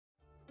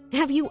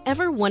Have you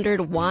ever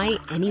wondered why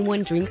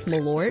anyone drinks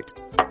Malort?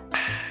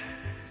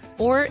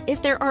 Or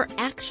if there are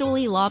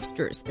actually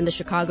lobsters in the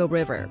Chicago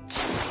River?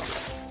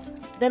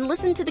 Then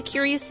listen to the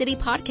Curious City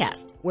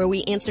podcast, where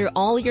we answer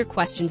all your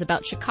questions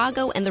about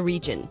Chicago and the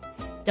region.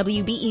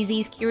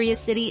 WBEZ's Curious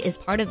City is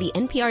part of the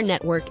NPR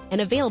network and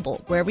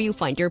available wherever you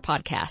find your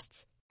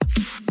podcasts.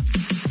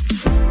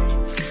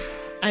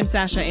 I'm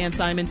Sasha Ann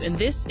Simons, and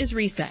this is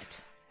Reset.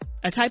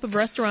 A type of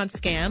restaurant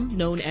scam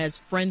known as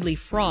friendly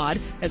fraud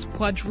has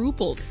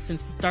quadrupled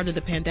since the start of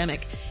the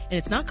pandemic. And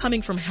it's not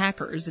coming from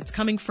hackers, it's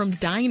coming from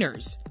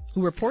diners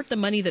who report the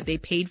money that they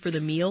paid for the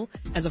meal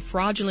as a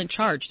fraudulent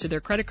charge to their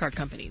credit card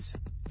companies.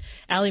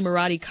 Ali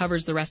Muradi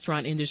covers the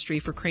restaurant industry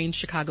for Crain's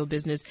Chicago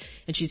Business,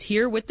 and she's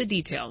here with the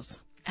details.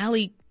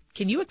 Ali,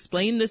 can you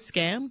explain this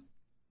scam?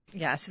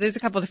 Yeah, so there's a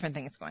couple different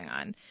things going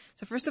on.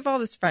 So first of all,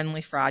 this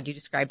friendly fraud, you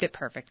described it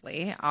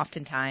perfectly.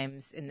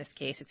 Oftentimes, in this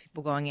case, it's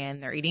people going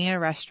in, they're eating at a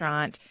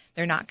restaurant,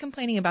 they're not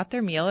complaining about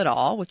their meal at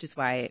all, which is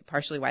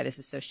partially why this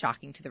is so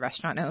shocking to the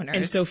restaurant owners.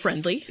 And so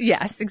friendly.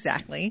 Yes,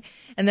 exactly.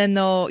 And then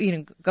they'll,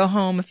 go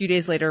home a few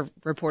days later,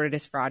 report it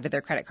as fraud to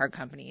their credit card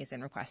companies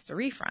and request a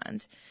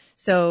refund.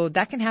 So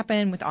that can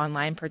happen with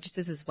online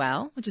purchases as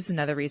well, which is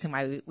another reason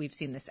why we've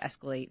seen this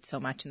escalate so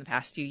much in the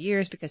past few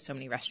years, because so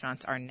many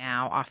restaurants are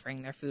now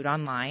offering their food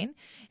online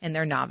and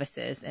they're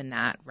novices in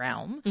that realm.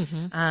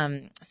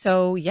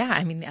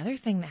 Mm-hmm. The other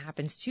thing that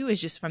happens too is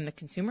just from the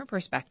consumer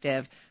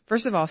perspective.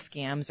 First of all,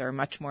 scams are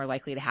much more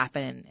likely to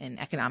happen in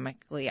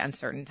economically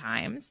uncertain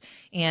times.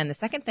 And the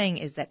second thing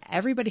is that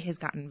everybody has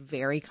gotten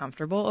very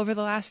comfortable over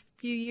the last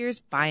few years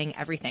buying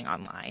everything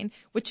online,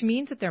 which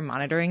means that they're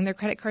monitoring their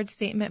credit card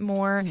statement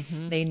more.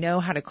 Mm-hmm. They know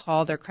how to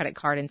call their credit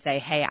card and say,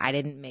 hey, I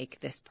didn't make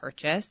this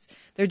purchase.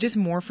 They're just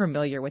more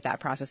familiar with that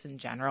process in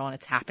general, and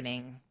it's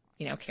happening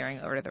carrying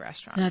over to the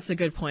restaurant. That's a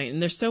good point.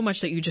 And there's so much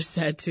that you just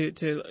said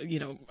to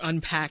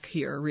unpack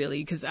here, really,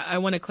 because I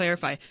want to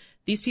clarify.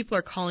 These people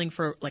are calling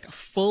for like a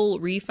full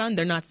refund.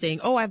 They're not saying,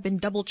 oh, I've been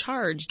double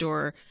charged,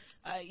 or,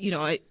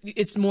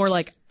 it's more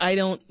like, I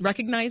don't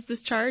recognize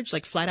this charge,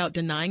 like flat out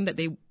denying that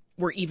they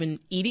were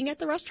even eating at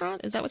the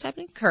restaurant. Is that what's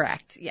happening?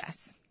 Correct.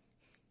 Yes.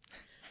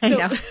 So, I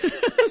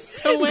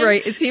know.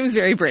 Right. It seems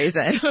very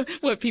brazen. So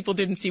what people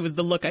didn't see was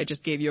the look I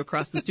just gave you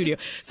across the studio.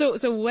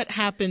 So what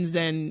happens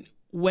then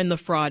when the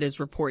fraud is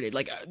reported?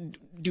 Like,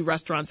 do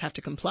restaurants have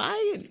to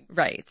comply?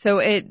 Right. So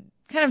it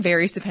kind of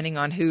varies depending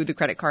on who the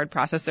credit card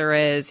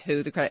processor is,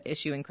 who the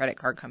issuing credit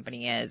card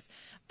company is.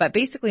 But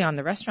basically, on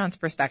the restaurant's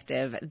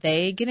perspective,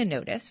 they get a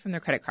notice from their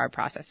credit card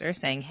processor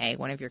saying, hey,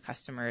 one of your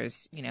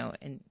customers,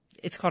 and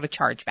it's called a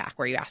chargeback,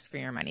 where you ask for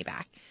your money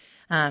back.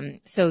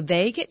 So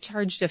they get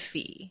charged a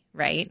fee,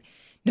 right?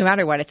 No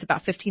matter what, it's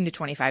about $15 to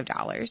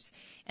 $25.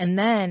 And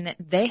then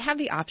they have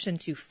the option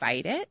to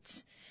fight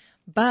it.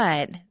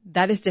 But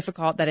that is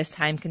difficult. That is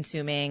time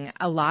consuming.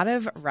 A lot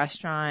of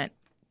restaurant,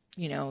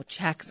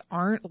 checks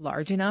aren't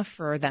large enough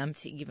for them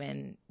to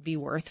even be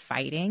worth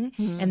fighting.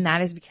 Mm-hmm. And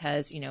that is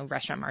because,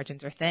 restaurant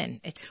margins are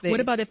thin. What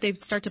about if they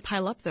start to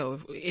pile up, though?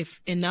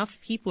 If enough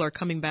people are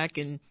coming back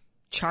and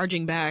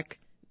charging back,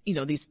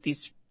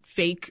 these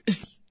fake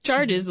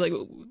charges, like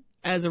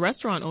as a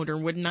restaurant owner,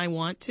 wouldn't I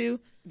want to?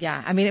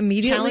 Yeah. I mean,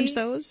 immediately challenge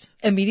those?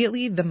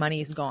 Immediately the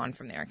money's gone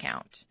from their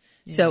account.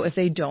 Yeah. So if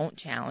they don't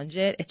challenge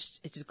it, it's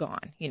just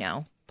gone,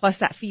 plus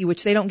that fee,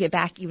 which they don't get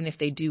back even if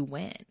they do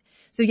win.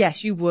 So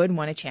yes, you would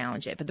want to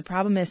challenge it. But the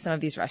problem is some of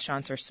these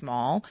restaurants are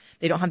small.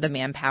 They don't have the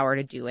manpower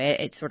to do it.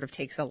 It sort of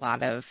takes a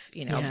lot of,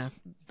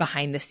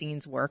 behind the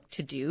scenes work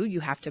to do.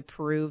 You have to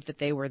prove that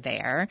they were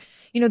there.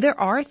 There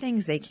are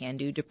things they can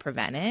do to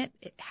prevent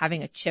it.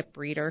 Having a chip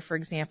reader, for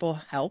example,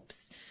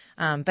 helps.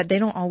 But they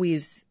don't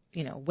always,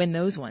 win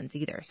those ones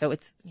either. So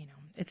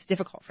it's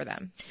difficult for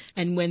them.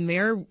 And when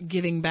they're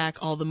giving back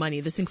all the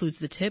money, this includes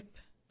the tip?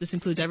 This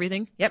includes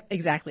everything? Yep,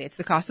 exactly. It's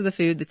the cost of the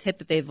food, the tip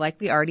that they've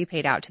likely already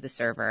paid out to the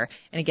server,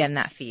 and again,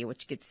 that fee,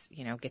 which gets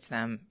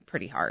them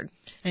pretty hard.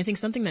 And I think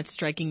something that's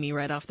striking me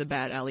right off the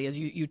bat, Ali, as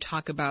you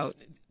talk about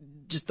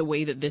just the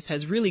way that this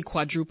has really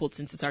quadrupled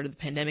since the start of the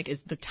pandemic,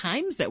 is the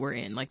times that we're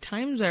in. Like,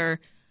 times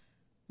are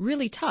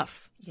really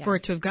tough for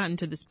it to have gotten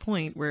to this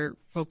point where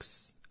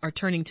folks are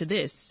turning to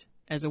this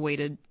as a way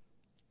to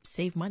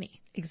save money.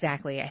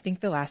 Exactly. I think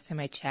the last time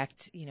I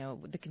checked,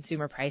 the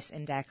consumer price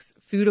index,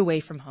 food away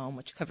from home,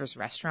 which covers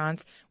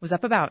restaurants, was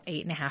up about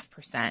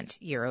 8.5%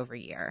 year over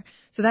year.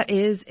 So that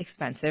is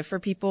expensive for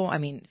people. I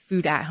mean,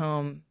 food at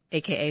home,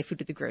 AKA food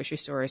at the grocery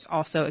store, is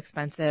also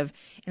expensive.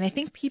 And I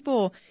think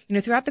people,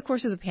 throughout the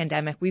course of the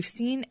pandemic, we've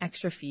seen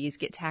extra fees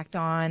get tacked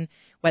on,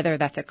 whether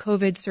that's a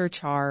COVID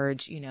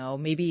surcharge,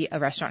 maybe a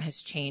restaurant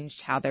has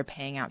changed how they're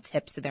paying out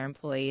tips to their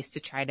employees to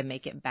try to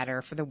make it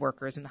better for the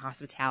workers in the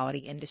hospitality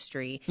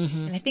industry.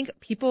 Mm-hmm. And I think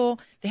people,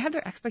 they have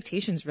their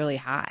expectations really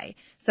high.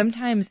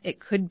 Sometimes it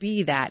could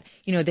be that,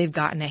 they've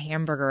gotten a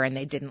hamburger and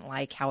they didn't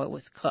like how it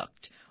was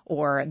cooked,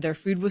 or their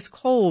food was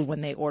cold when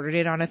they ordered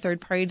it on a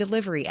third-party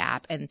delivery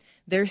app, and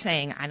they're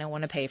saying, I don't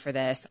want to pay for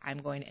this. I'm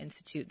going to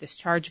institute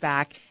this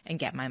chargeback and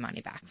get my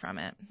money back from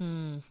it.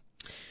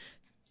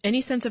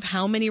 Any sense of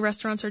how many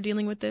restaurants are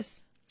dealing with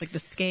this? Like the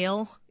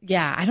scale?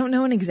 Yeah, I don't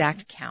know an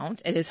exact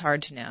count. It is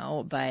hard to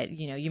know, but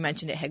you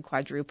mentioned it had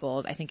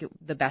quadrupled. I think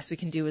the best we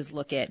can do is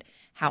look at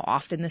how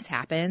often this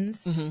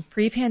happens.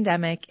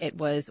 Pre-pandemic, it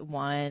was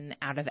 1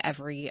 out of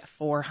every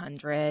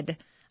 400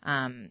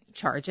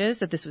 charges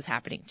that this was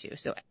happening to.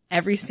 So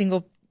every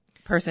single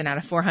person out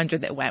of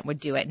 400 that went would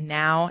do it.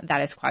 Now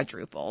that is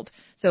quadrupled.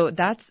 So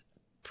that's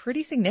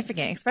pretty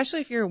significant,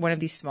 especially if you're one of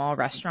these small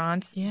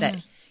restaurants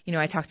that,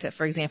 I talked to,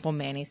 for example,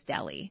 Manny's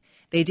Deli.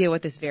 They deal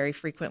with this very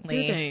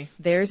frequently. Do they?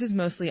 Theirs is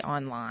mostly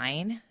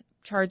online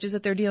charges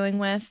that they're dealing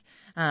with.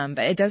 But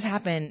it does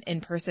happen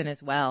in person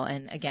as well.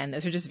 And again,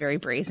 those are just very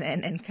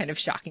brazen and kind of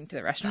shocking to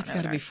the restaurant owner.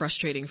 That's got to be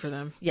frustrating for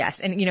them. Yes.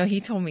 And, he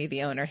told me,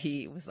 the owner,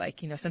 he was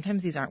like,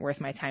 sometimes these aren't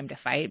worth my time to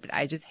fight, but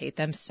I just hate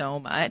them so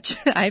much.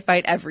 I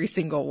fight every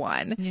single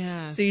one.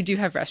 Yeah. So you do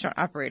have restaurant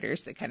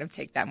operators that kind of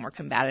take that more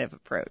combative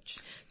approach.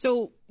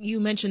 So you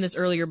mentioned this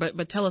earlier,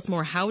 but tell us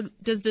more. How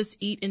does this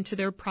eat into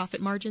their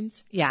profit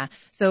margins? Yeah.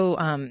 So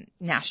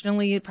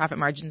nationally, profit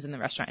margins in the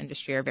restaurant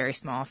industry are very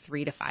small,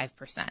 3 to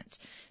 5%.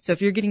 So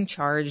if you're getting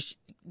charged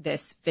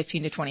this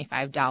 $15 to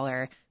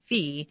 $25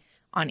 fee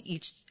on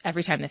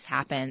every time this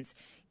happens,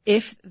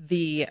 if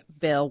the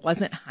bill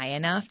wasn't high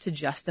enough to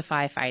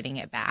justify fighting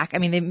it back, I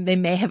mean, they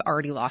may have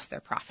already lost their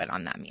profit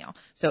on that meal.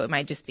 So it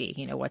might just be,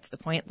 what's the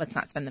point? Let's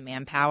not spend the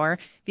manpower.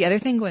 The other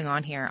thing going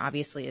on here,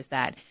 obviously, is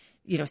that,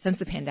 since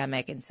the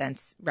pandemic and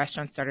since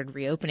restaurants started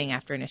reopening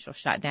after initial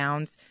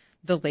shutdowns,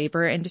 the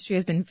labor industry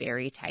has been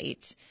very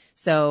tight.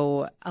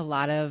 So a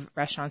lot of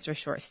restaurants are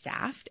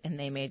short-staffed, and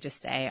they may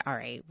just say, all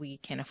right, we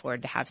can't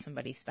afford to have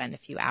somebody spend a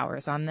few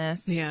hours on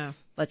this. Yeah.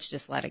 Let's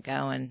just let it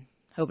go and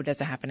hope it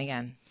doesn't happen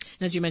again.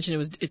 And as you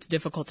mentioned, it's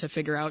difficult to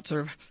figure out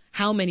sort of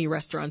how many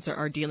restaurants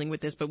are dealing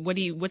with this, but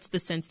what's the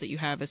sense that you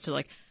have as to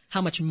like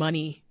how much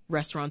money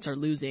restaurants are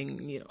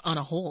losing, on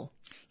a whole?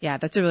 Yeah,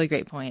 that's a really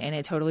great point. And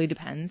it totally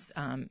depends,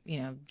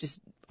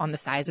 just on the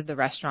size of the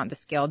restaurant, the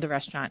scale of the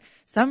restaurant.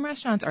 Some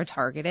restaurants are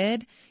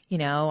targeted.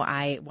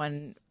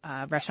 One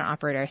restaurant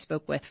operator I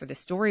spoke with for this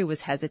story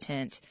was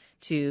hesitant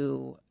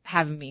to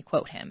have me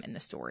quote him in the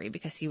story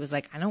because he was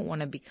like, I don't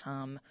want to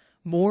become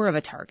more of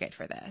a target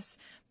for this.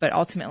 But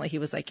ultimately he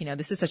was like,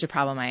 this is such a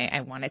problem.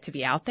 I want it to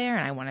be out there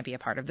and I want to be a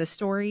part of this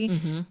story.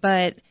 Mm-hmm.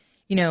 But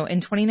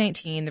in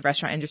 2019, the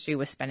restaurant industry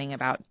was spending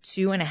about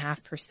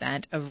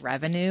 2.5% of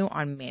revenue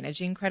on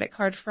managing credit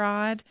card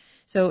fraud.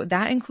 So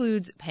that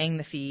includes paying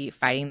the fee,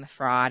 fighting the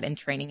fraud, and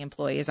training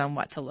employees on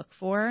what to look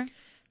for.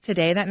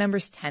 Today, that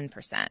number's 10%.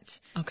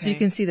 Okay. So you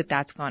can see that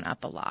that's gone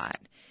up a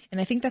lot.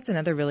 And I think that's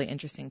another really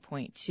interesting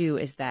point, too,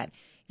 is that,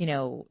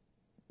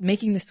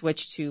 making the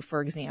switch to,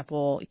 for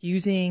example,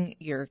 using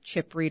your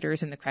chip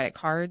readers in the credit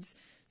cards,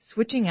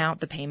 switching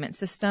out the payment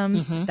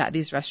systems that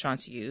these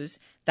restaurants use,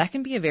 that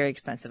can be a very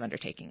expensive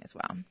undertaking as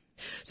well.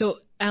 So,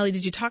 Allie,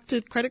 did you talk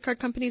to credit card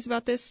companies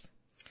about this?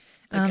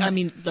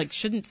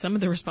 Shouldn't some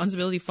of the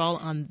responsibility fall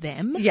on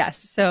them? Yes.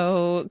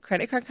 So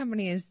credit card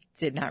companies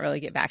did not really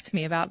get back to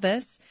me about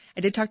this.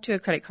 I did talk to a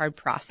credit card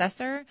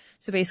processor.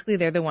 So basically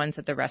they're the ones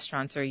that the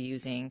restaurants are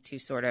using to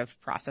sort of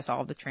process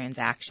all of the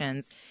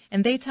transactions.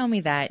 And they tell me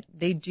that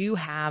they do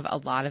have a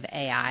lot of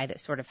AI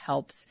that sort of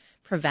helps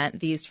prevent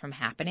these from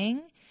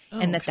happening.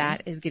 And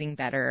that is getting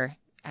better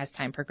as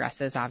time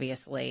progresses,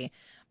 obviously.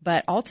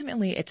 But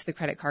ultimately, it's the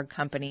credit card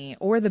company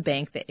or the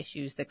bank that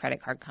issues the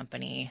credit card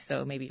company.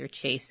 So maybe your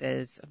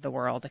Chases of the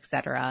world, et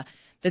cetera,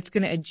 that's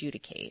going to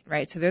adjudicate,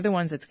 right? So they're the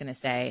ones that's going to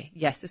say,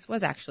 yes, this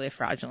was actually a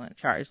fraudulent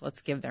charge.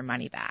 Let's give their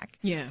money back.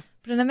 Yeah.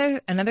 But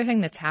another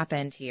thing that's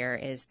happened here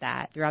is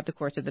that throughout the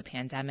course of the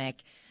pandemic,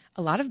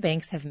 a lot of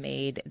banks have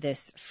made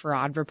this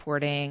fraud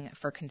reporting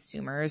for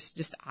consumers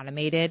just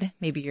automated.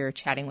 Maybe you're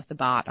chatting with a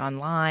bot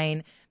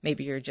online.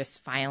 Maybe you're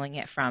just filing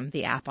it from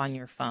the app on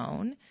your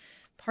phone.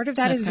 Part of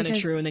That's kind of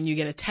true. And then you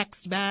get a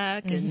text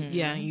back and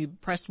you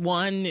press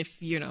 1 if,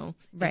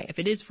 right. if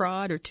it is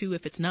fraud or 2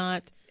 if it's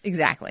not.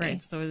 Exactly.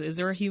 Right. So is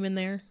there a human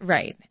there?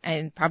 Right.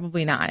 And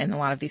probably not in a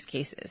lot of these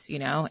cases,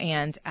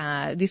 and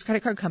these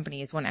credit card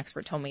companies, one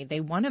expert told me they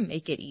want to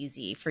make it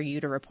easy for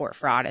you to report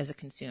fraud as a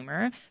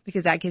consumer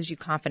because that gives you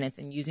confidence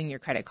in using your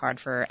credit card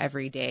for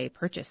everyday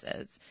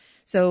purchases.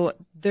 So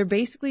there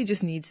basically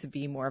just needs to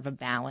be more of a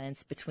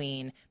balance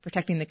between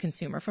protecting the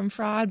consumer from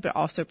fraud, but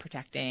also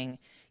protecting,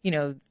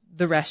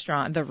 the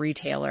restaurant, the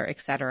retailer, et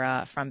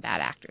cetera, from bad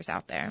actors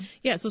out there.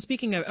 Yeah. So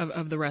speaking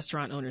of the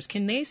restaurant owners,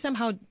 can they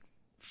somehow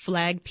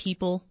flag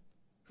people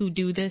who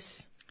do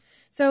this?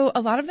 So a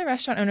lot of the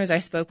restaurant owners I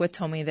spoke with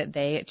told me that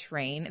they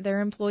train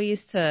their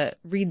employees to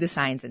read the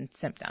signs and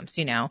symptoms,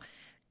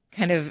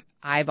 kind of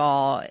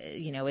eyeball,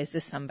 is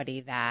this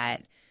somebody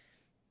that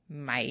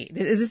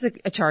is this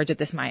a charge that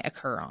this might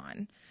occur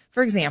on?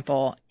 For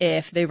example,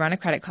 if they run a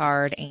credit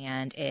card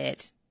and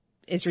it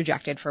is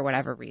rejected for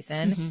whatever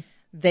reason,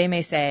 they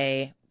may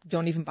say,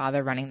 don't even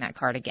bother running that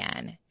card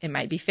again. It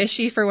might be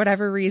fishy for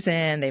whatever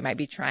reason. They might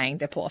be trying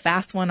to pull a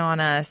fast one on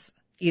us.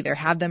 Either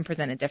have them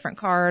present a different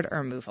card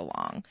or move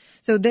along.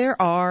 So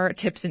there are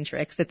tips and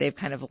tricks that they've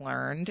kind of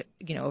learned,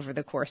 over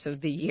the course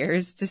of the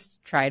years. Just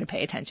try to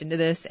pay attention to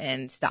this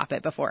and stop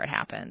it before it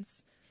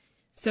happens.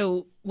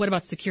 So what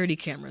about security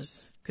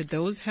cameras? Could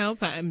those help?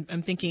 I'm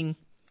thinking...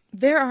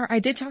 I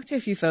did talk to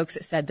a few folks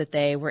that said that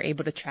they were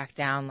able to track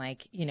down,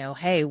 like,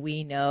 hey,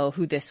 we know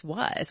who this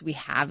was. We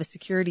have a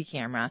security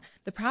camera.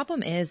 The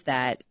problem is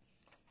that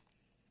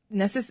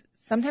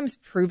sometimes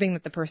proving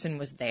that the person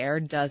was there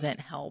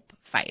doesn't help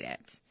fight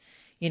it,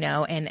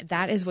 and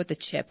that is what the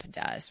chip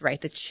does,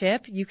 right? The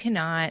chip, you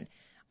cannot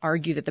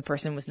argue that the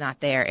person was not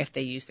there if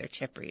they use their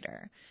chip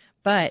reader.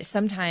 But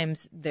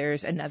sometimes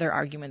there's another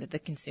argument that the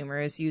consumer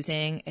is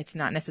using. It's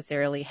not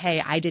necessarily, hey,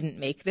 I didn't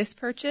make this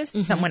purchase.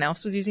 Mm-hmm. Someone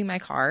else was using my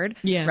card,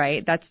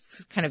 right?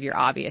 That's kind of your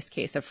obvious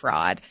case of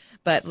fraud.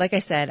 But like I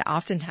said,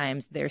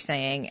 oftentimes they're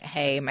saying,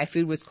 hey, my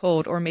food was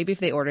cold. Or maybe if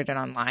they ordered it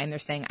online, they're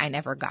saying, I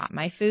never got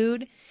my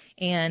food.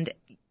 And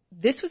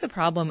this was a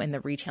problem in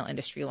the retail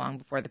industry long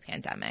before the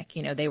pandemic.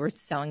 They were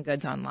selling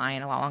goods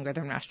online a lot longer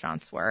than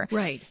restaurants were.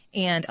 Right.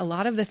 And a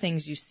lot of the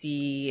things you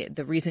see,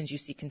 the reasons you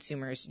see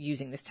consumers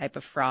using this type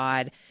of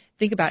fraud,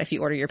 think about if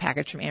you order your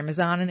package from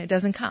Amazon and it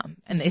doesn't come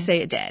and they say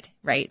it did,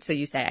 right? So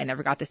you say, I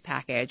never got this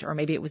package, or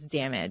maybe it was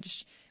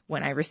damaged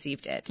when I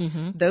received it.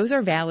 Mm-hmm. Those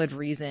are valid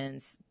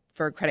reasons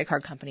for a credit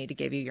card company to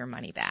give you your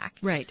money back.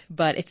 Right.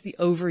 But it's the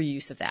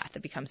overuse of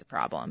that becomes a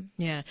problem.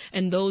 Yeah.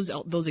 And those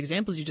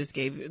examples you just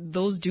gave,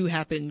 those do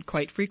happen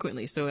quite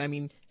frequently. So, I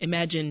mean,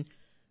 imagine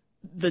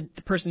the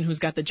person who's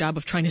got the job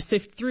of trying to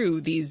sift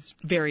through these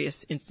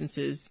various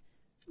instances,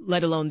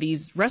 let alone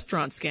these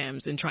restaurant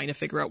scams, and trying to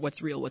figure out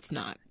what's real, what's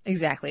not.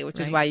 Exactly, which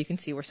is why you can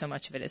see where so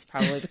much of it has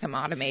probably become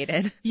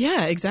automated.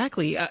 Yeah,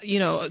 exactly.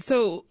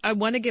 So I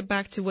want to get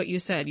back to what you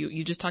said.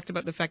 You just talked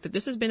about the fact that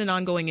this has been an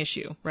ongoing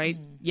issue,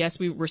 right? Mm. Yes,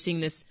 we're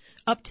seeing this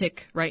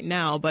uptick right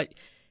now, but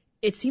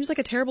it seems like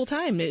a terrible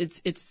time.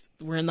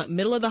 We're in the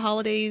middle of the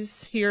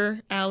holidays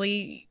here,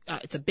 Allie.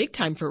 It's a big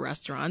time for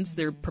restaurants.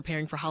 They're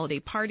preparing for holiday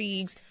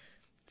parties,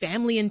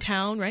 family in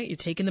town, right? You're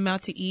taking them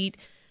out to eat.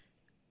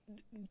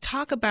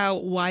 Talk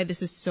about why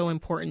this is so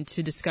important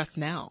to discuss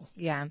now.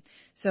 Yeah.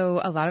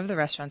 So a lot of the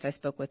restaurants I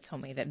spoke with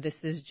told me that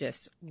this is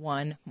just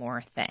one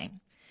more thing,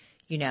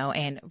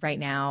 and right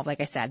now,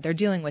 like I said, they're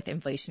dealing with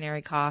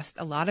inflationary costs.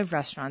 A lot of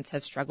restaurants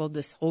have struggled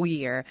this whole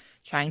year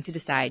trying to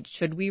decide,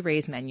 should we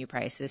raise menu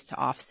prices to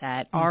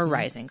offset our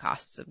rising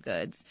costs of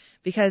goods?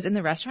 Because in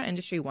the restaurant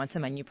industry, once a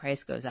menu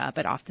price goes up,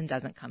 it often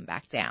doesn't come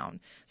back down.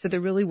 So they're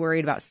really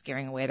worried about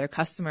scaring away their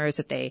customers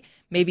that they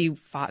maybe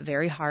fought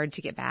very hard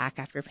to get back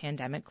after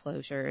pandemic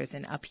closures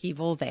and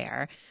upheaval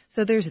there.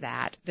 So there's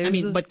that.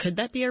 But could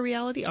that be a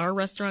reality? Are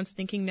restaurants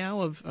thinking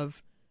now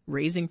of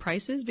raising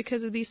prices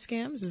because of these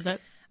scams? Is that...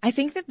 I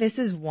think that this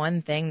is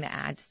one thing that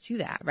adds to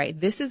that, right?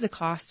 This is a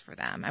cost for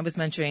them. I was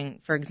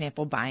mentioning, for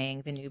example,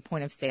 buying the new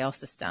point of sale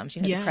systems,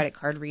 the credit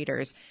card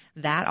readers.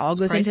 That all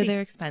goes into their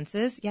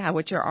expenses,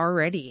 which are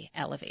already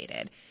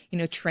elevated.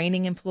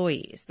 Training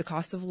employees, the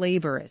cost of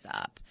labor is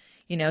up.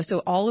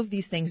 So all of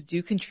these things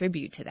do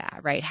contribute to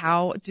that, right?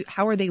 How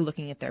are they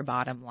looking at their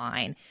bottom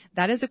line?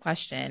 That is a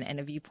question and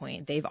a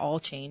viewpoint. They've all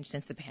changed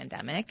since the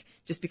pandemic,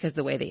 just because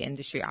the way the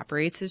industry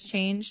operates has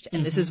changed.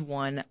 And this is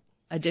one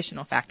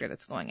additional factor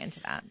that's going into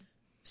that.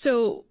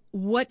 So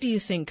what do you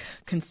think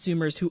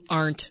consumers who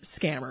aren't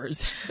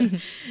scammers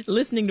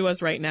listening to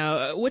us right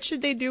now, what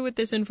should they do with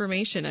this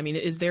information? I mean,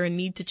 is there a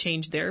need to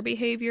change their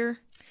behavior?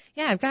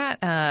 Yeah, I've got,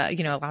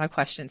 a lot of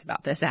questions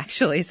about this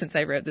actually since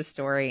I wrote this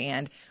story.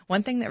 And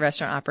one thing that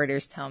restaurant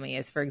operators tell me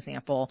is, for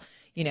example,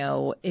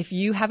 if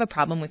you have a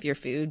problem with your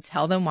food,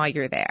 tell them while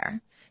you're there.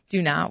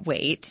 Do not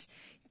wait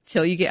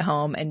till you get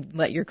home and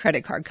let your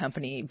credit card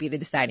company be the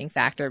deciding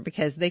factor,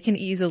 because they can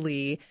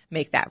easily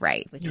make that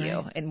right with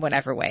you in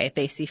whatever way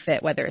they see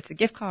fit, whether it's a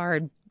gift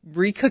card,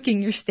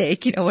 recooking your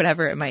steak,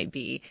 whatever it might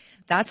be.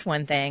 That's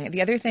one thing.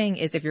 The other thing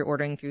is if you're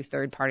ordering through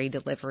third-party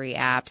delivery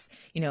apps,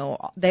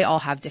 they all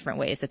have different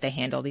ways that they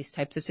handle these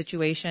types of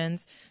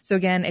situations. So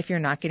again, if you're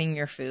not getting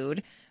your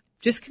food,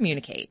 just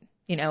communicate.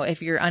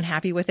 If you're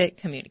unhappy with it,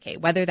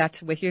 communicate, whether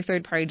that's with your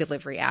third-party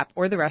delivery app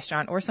or the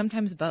restaurant, or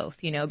sometimes both,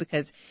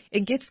 because it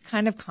gets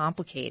kind of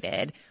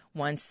complicated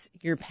once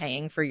you're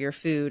paying for your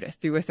food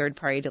through a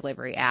third-party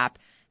delivery app,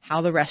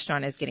 how the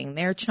restaurant is getting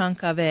their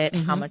chunk of it,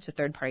 how much the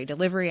third-party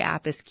delivery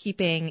app is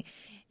keeping.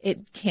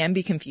 It can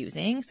be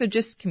confusing. So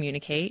just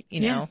communicate,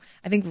 I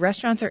think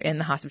restaurants are in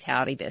the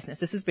hospitality business.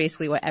 This is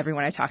basically what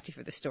everyone I talked to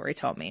for the story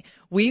told me.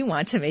 We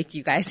want to make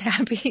you guys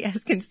happy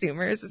as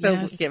consumers.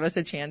 So give us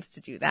a chance to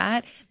do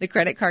that. The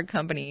credit card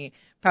company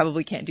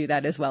probably can't do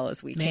that as well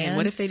as we can.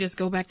 What if they just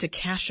go back to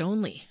cash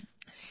only?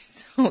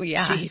 Oh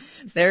yeah.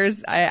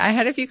 Jeez. I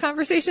had a few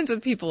conversations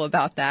with people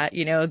about that.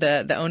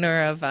 The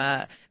owner of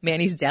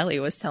Manny's Deli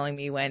was telling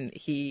me when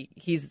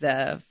he's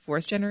the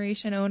fourth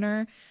generation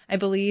owner, I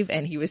believe,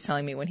 and he was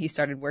telling me when he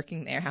started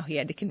working there how he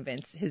had to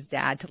convince his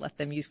dad to let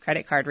them use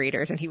credit card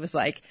readers, and he was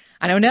like,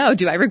 I don't know,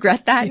 do I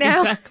regret that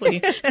now?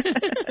 Exactly.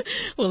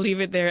 We'll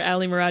leave it there.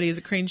 Allie Marotti is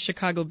a Crain's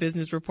Chicago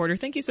business reporter.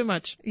 Thank you so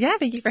much. Yeah,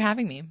 thank you for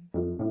having me.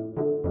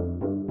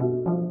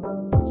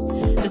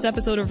 This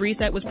episode of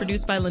Reset was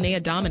produced by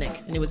Linnea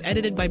Dominic, and it was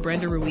edited by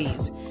Brenda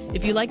Ruiz.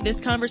 If you like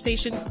this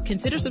conversation,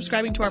 consider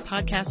subscribing to our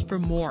podcast for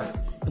more.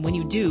 And And when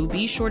you do,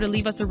 be sure to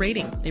leave us a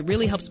rating. It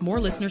really helps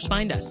more listeners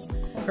find us.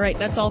 All right,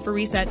 that's all for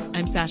Reset.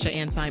 I'm Sasha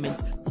Ann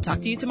Simons. We'll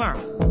talk to you tomorrow.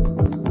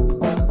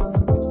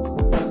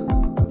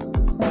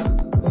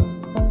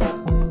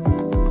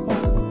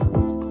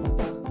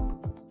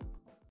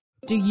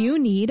 Do you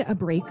need a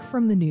break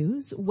from the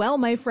news? Well,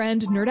 my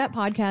friend, Nerdette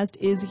Podcast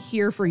is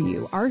here for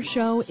you. Our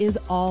show is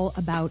all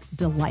about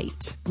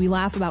delight. We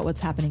laugh about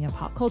what's happening in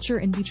pop culture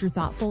and feature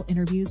thoughtful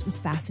interviews with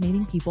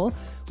fascinating people.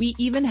 We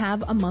even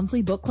have a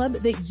monthly book club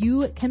that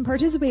you can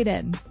participate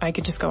in. I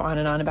could just go on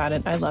and on about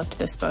it. I loved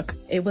this book.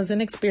 It was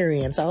an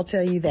experience, I'll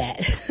tell you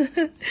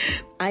that.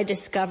 I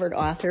discovered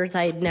authors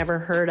I had never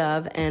heard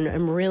of, and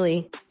I'm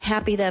really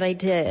happy that I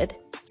did.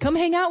 Come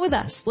hang out with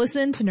us.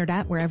 Listen to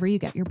Nerdette wherever you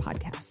get your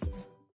podcasts.